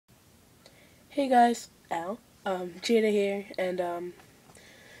Hey guys, Jada here, and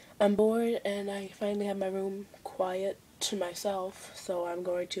I'm bored and I finally have my room quiet to myself, so I'm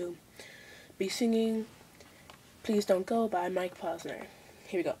going to be singing Please Don't Go by Mike Posner.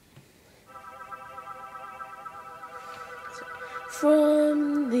 Here we go.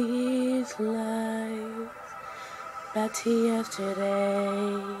 From these lights back to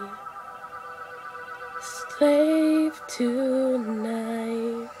yesterday, slave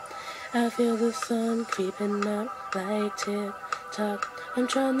tonight. I feel the sun creeping up like tick-tock. I'm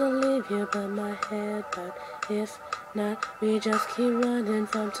trying to leave you by my head, but if not, we just keep running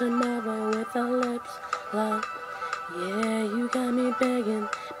from tomorrow with our lips locked. Yeah, you got me begging,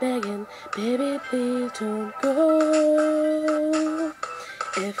 begging, baby, please don't go.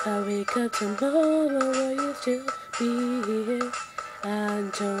 If I wake up tomorrow, will you still be here? I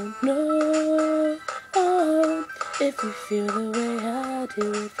don't know. Oh, if you feel the way I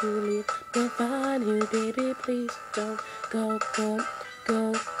do, if you leave, I'll find you, baby, please don't go, go,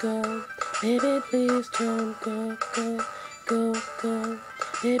 go, go. Baby, please don't go, go, go, go.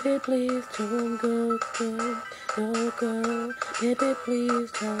 Baby, please don't go, go, go, go. Baby,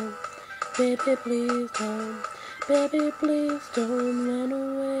 please don't. Baby, please don't. Baby, please don't run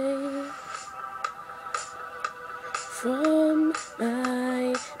away from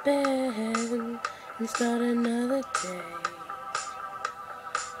my bed and start another day.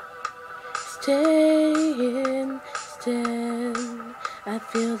 Stay instead. I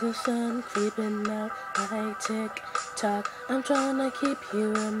feel the sun creeping out like tick-tock. I'm trying to keep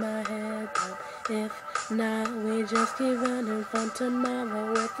you in my head, but if not, we just keep running from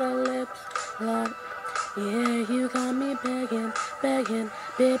tomorrow with our lips locked. Yeah, you got me begging, begging,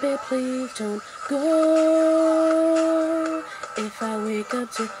 baby, please don't go. If I wake up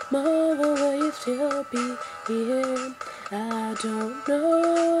tomorrow, will you still be here? I don't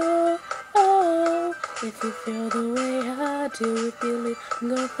know. Oh, if you feel the way I do, if you leave, I'm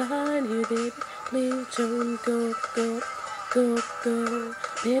gonna find you, baby. Please don't go, go, go, go.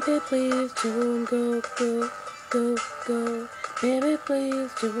 Baby, please don't go, go, go, go. Baby,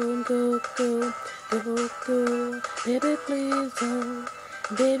 please don't go, go, go, go. Baby, please don't.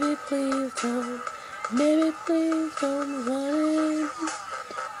 Baby, please don't. Baby, please don't run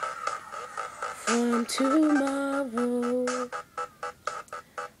from tomorrow.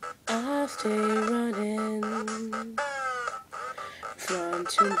 I'll stay running from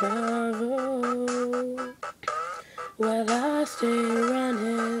tomorrow. Well, I'll stay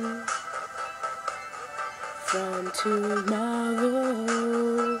running from tomorrow.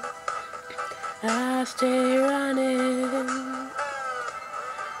 I'll stay running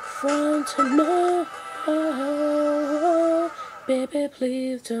from tomorrow. Baby,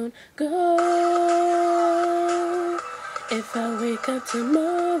 please don't go. If I wake up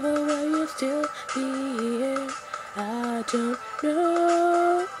tomorrow, will you still be here? I don't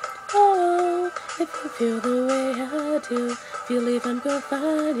know. Oh, if you feel the way I do, if you leave, I'm gonna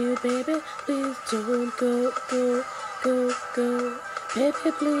find you, baby. Please don't go, go, go, go.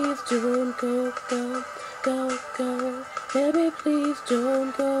 Baby, please don't go, go, go, go. Baby, please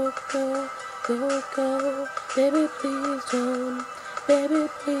don't go, go, go, go. Baby, please don't. Baby,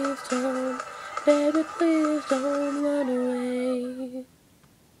 please don't. Baby, please don't run away.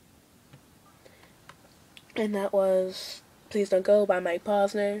 And that was Please Don't Go by Mike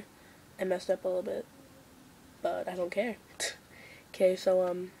Posner. I messed up a little bit, but I don't care. Okay, so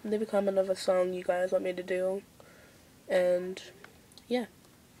leave a comment of a song you guys want me to do, and yeah,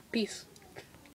 peace.